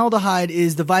 because retinaldehyde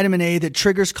is the vitamin A that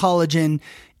triggers collagen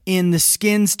in the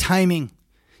skin's timing.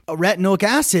 Retinoic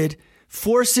acid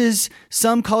forces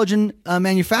some collagen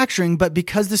manufacturing, but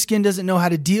because the skin doesn't know how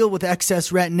to deal with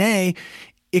excess retin A,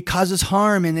 it causes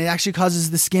harm and it actually causes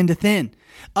the skin to thin.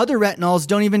 Other retinols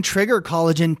don't even trigger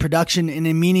collagen production in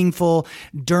a meaningful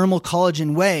dermal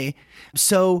collagen way.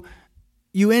 So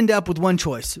you end up with one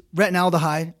choice,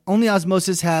 retinaldehyde. Only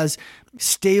Osmosis has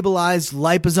stabilized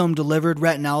liposome delivered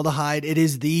retinaldehyde. It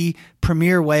is the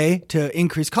premier way to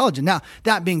increase collagen. Now,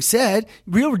 that being said,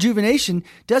 Real Rejuvenation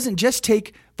doesn't just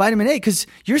take vitamin A, because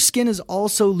your skin is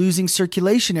also losing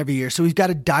circulation every year. So we've got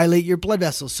to dilate your blood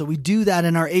vessels. So we do that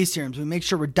in our A serums. We make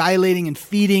sure we're dilating and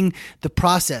feeding the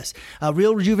process.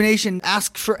 Real Rejuvenation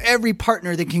asks for every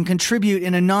partner that can contribute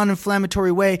in a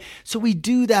non-inflammatory way. So we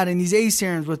do that in these A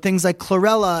serums with things like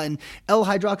chlorella and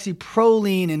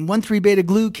L-hydroxyproline and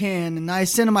 1,3-beta-glucan and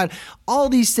niacinamide. All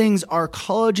these things are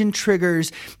collagen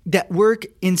triggers that work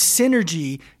in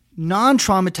synergy,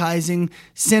 non-traumatizing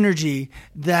synergy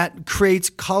that creates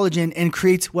collagen and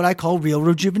creates what I call real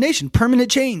rejuvenation,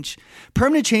 permanent change.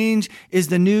 Permanent change is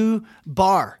the new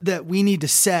bar that we need to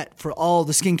set for all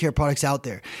the skincare products out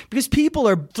there, because people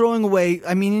are throwing away.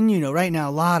 I mean, right now,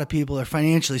 a lot of people are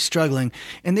financially struggling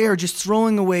and they are just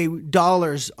throwing away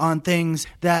dollars on things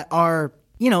that are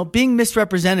being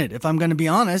misrepresented, if I'm going to be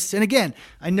honest. And again,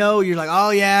 I know you're like,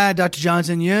 oh yeah, Dr.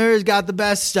 Johnson, yours got the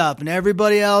best stuff and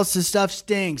everybody else's stuff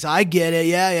stinks. I get it.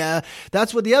 Yeah.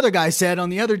 That's what the other guy said on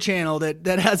the other channel that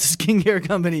has a skincare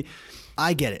company.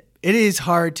 I get it. It is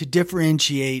hard to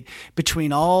differentiate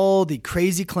between all the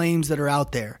crazy claims that are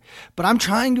out there. But I'm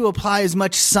trying to apply as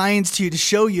much science to you to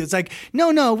show you. It's like,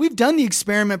 no, we've done the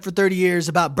experiment for 30 years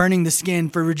about burning the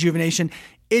skin for rejuvenation.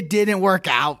 It didn't work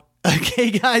out. Okay,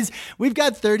 guys, we've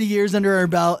got 30 years under our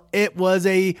belt. It was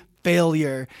a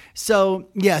failure. So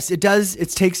yes, it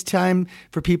takes time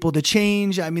for people to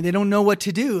change. I mean, they don't know what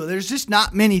to do. There's just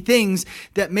not many things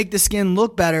that make the skin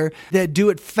look better that do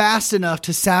it fast enough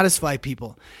to satisfy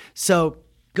people. So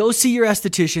go see your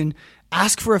esthetician.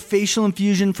 Ask for a facial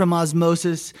infusion from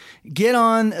Osmosis. Get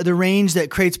on the range that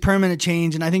creates permanent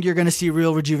change, and I think you're going to see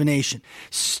real rejuvenation.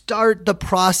 Start the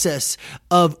process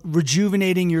of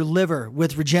rejuvenating your liver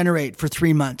with Regenerate for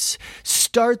 3 months.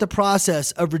 Start the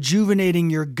process of rejuvenating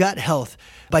your gut health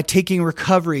by taking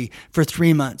Recovery for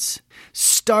 3 months.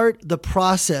 Start the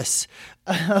process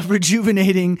of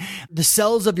rejuvenating the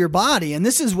cells of your body. And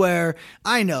this is where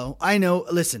I know,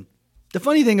 listen, the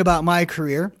funny thing about my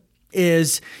career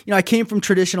is, I came from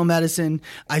traditional medicine.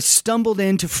 I stumbled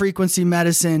into frequency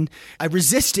medicine. I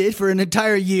resisted for an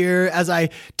entire year as I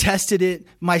tested it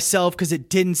myself because it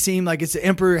didn't seem like it's the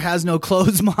emperor has no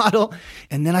clothes model.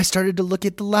 And then I started to look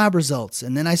at the lab results.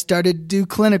 And then I started to do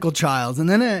clinical trials. And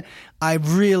then I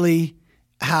really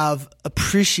have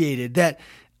appreciated that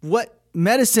what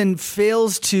medicine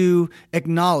fails to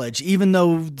acknowledge, even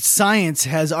though science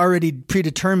has already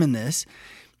predetermined this,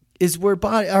 is where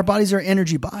our bodies are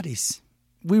energy bodies.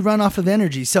 We run off of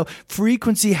energy. So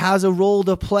frequency has a role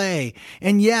to play.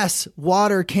 And yes,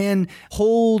 water can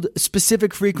hold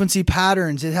specific frequency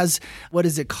patterns. It has, what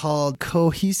is it called?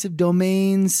 Cohesive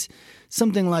domains,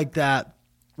 something like that,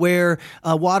 where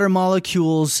water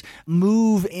molecules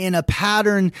move in a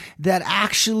pattern that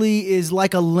actually is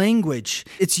like a language.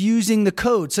 It's using the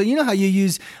code. So you know how you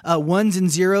use ones and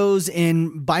zeros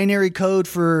in binary code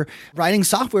for writing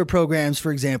software programs,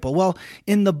 for example? Well,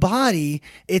 in the body,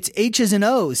 it's H's and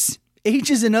O's.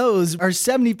 H's and O's are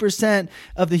 70%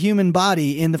 of the human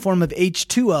body in the form of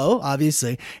H2O,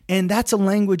 obviously, and that's a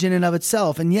language in and of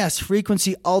itself. And yes,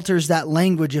 frequency alters that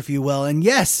language, if you will. And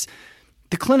yes,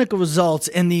 the clinical results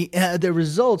and the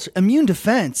results, immune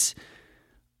defense,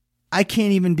 I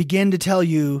can't even begin to tell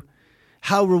you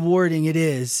how rewarding it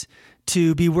is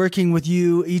to be working with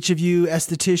you, each of you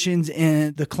estheticians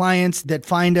and the clients that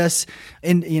find us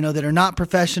and, that are not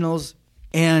professionals,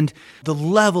 and the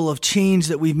level of change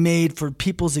that we've made for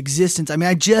people's existence. I mean,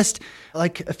 I just,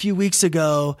 like a few weeks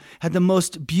ago, had the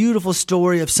most beautiful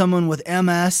story of someone with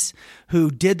MS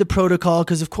who did the protocol,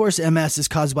 because of course MS is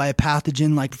caused by a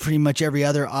pathogen like pretty much every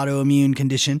other autoimmune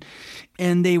condition.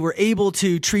 And they were able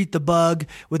to treat the bug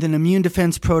with an immune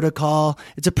defense protocol.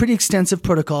 It's a pretty extensive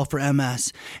protocol for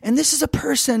MS. And this is a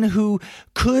person who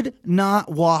could not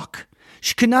walk.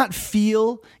 She could not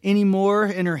feel anymore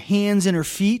in her hands and her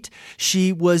feet.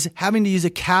 She was having to use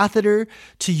a catheter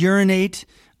to urinate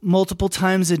multiple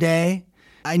times a day.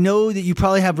 I know that you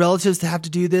probably have relatives that have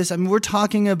to do this. I mean, we're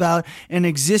talking about an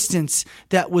existence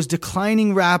that was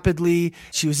declining rapidly.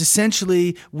 She was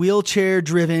essentially wheelchair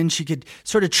driven. She could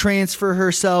sort of transfer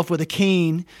herself with a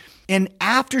cane. And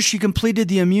after she completed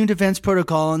the immune defense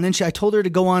protocol, and then I told her to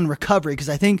go on Recovery, because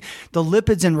I think the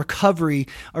lipids in Recovery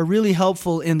are really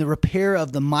helpful in the repair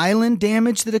of the myelin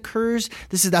damage that occurs.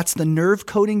 That's the nerve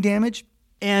coating damage.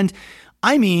 And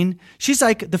I mean, she's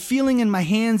like, the feeling in my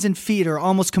hands and feet are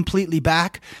almost completely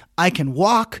back. I can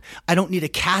walk. I don't need a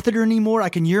catheter anymore. I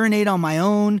can urinate on my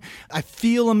own. I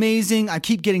feel amazing. I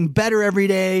keep getting better every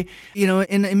day.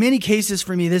 In many cases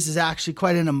for me, this is actually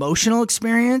quite an emotional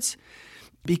experience,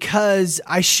 because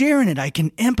I share in it. I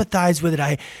can empathize with it.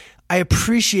 I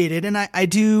appreciate it. And I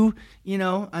do,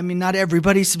 not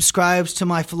everybody subscribes to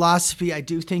my philosophy. I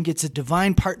do think it's a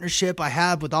divine partnership I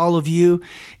have with all of you.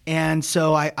 And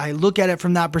so I look at it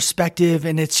from that perspective,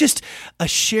 and it's just a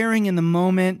sharing in the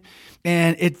moment.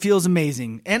 And it feels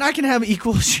amazing. And I can have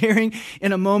equal sharing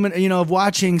in a moment, of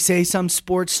watching, say, some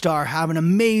sports star have an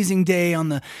amazing day on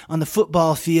the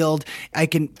football field. I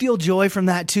can feel joy from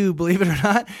that too, believe it or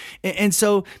not. And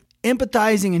so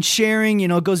empathizing and sharing,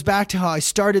 it goes back to how I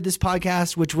started this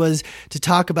podcast, which was to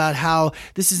talk about how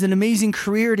this is an amazing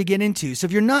career to get into. So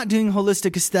if you're not doing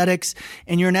holistic aesthetics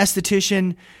and you're an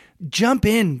esthetician, jump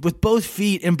in with both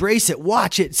feet, embrace it,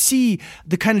 watch it, see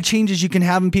the kind of changes you can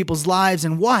have in people's lives,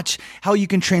 and watch how you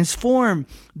can transform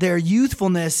their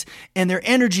youthfulness and their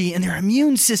energy and their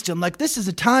immune system. Like, this is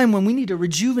a time when we need to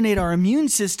rejuvenate our immune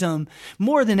system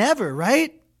more than ever,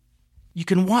 right? You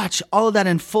can watch all of that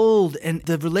unfold, and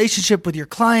the relationship with your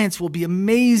clients will be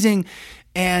amazing.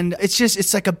 And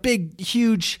it's like a big,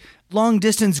 huge, long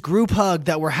distance group hug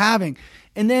that we're having.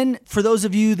 And then for those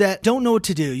of you that don't know what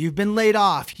to do, you've been laid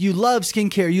off, you love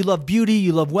skincare, you love beauty,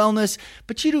 you love wellness,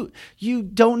 but you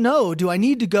don't know, do I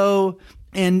need to go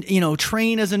and,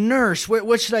 train as a nurse?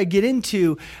 What should I get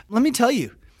into? Let me tell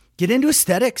you, get into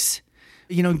aesthetics.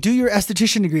 do your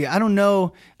esthetician degree. I don't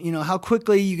know, how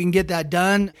quickly you can get that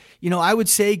done. I would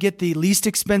say get the least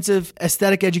expensive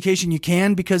aesthetic education you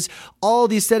can, because all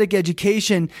the aesthetic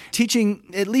education teaching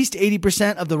at least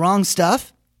 80% of the wrong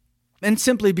stuff. And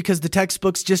simply because the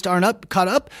textbooks just aren't caught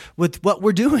up with what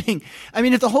we're doing. I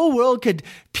mean, if the whole world could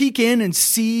peek in and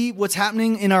see what's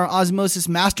happening in our Osmosis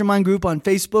Mastermind group on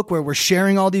Facebook, where we're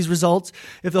sharing all these results,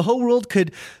 if the whole world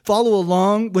could follow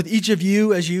along with each of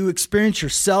you as you experience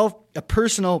yourself a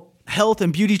personal health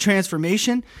and beauty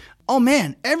transformation, oh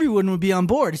man, everyone would be on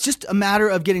board. It's just a matter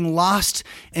of getting lost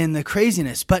in the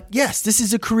craziness. But yes, this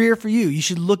is a career for you. You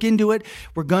should look into it.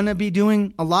 We're going to be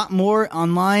doing a lot more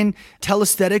online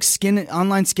teleaesthetics,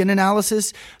 online skin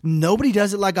analysis. Nobody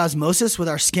does it like Osmosis with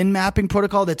our skin mapping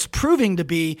protocol that's proving to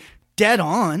be dead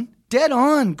on. Dead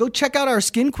on. Go check out our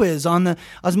skin quiz on the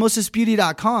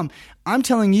osmosisbeauty.com. I'm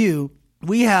telling you,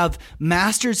 we have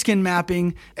mastered skin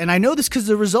mapping, and I know this because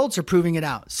the results are proving it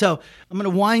out. So I'm going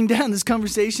to wind down this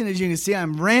conversation. As you can see,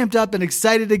 I'm ramped up and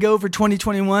excited to go for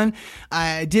 2021.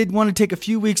 I did want to take a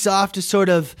few weeks off to sort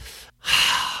of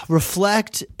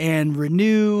reflect and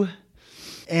renew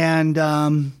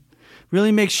and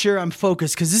really make sure I'm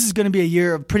focused, because this is going to be a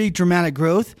year of pretty dramatic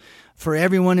growth for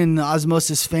everyone in the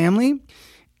Osmosis family.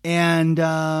 And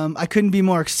I couldn't be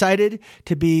more excited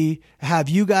to have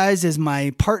you guys as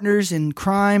my partners in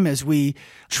crime as we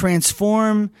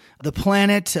transform the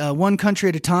planet one country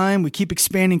at a time. We keep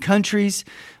expanding countries.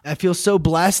 I feel so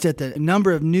blessed at the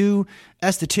number of new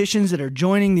estheticians that are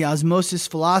joining the Osmosis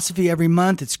philosophy every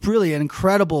month. It's really an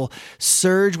incredible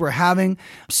surge we're having.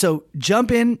 So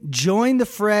jump in, join the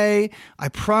fray. I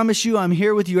promise you, I'm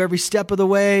here with you every step of the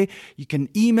way. You can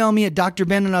email me at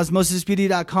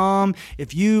drben@osmosisbeauty.com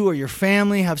if you or your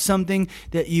family have something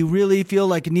that you really feel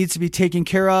like it needs to be taken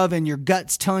care of and your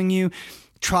gut's telling you,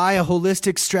 try a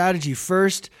holistic strategy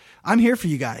first. I'm here for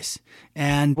you guys.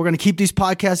 And we're going to keep these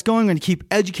podcasts going. We're going to keep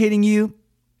educating you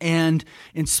and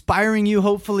inspiring you,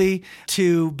 hopefully,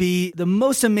 to be the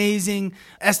most amazing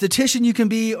esthetician you can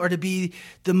be, or to be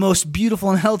the most beautiful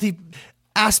and healthy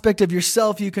aspect of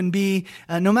yourself you can be,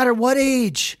 no matter what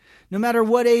age. No matter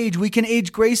what age, we can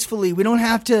age gracefully. We don't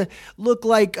have to look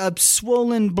like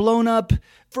swollen, blown up,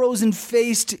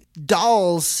 frozen-faced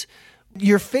dolls.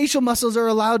 Your facial muscles are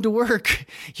allowed to work.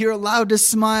 You're allowed to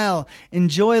smile.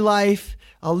 Enjoy life.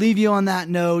 I'll leave you on that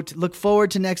note. Look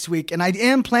forward to next week. And I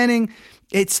am planning,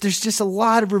 there's just a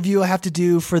lot of review I have to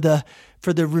do for the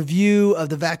review of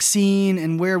the vaccine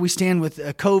and where we stand with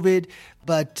COVID.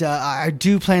 But I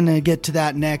do plan to get to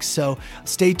that next. So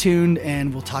stay tuned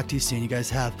and we'll talk to you soon. You guys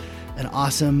have an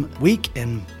awesome week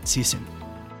and see you soon.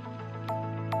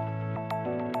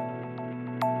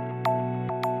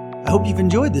 I hope you've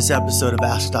enjoyed this episode of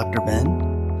Ask Dr.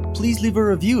 Ben. Please leave a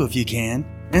review if you can,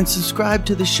 and subscribe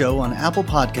to the show on Apple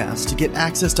Podcasts to get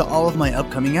access to all of my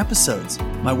upcoming episodes.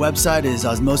 My website is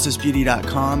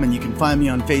osmosisbeauty.com, and you can find me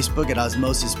on Facebook at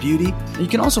Osmosis Beauty. And you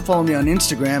can also follow me on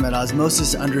Instagram at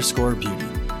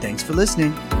osmosis_beauty. Thanks for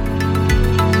listening.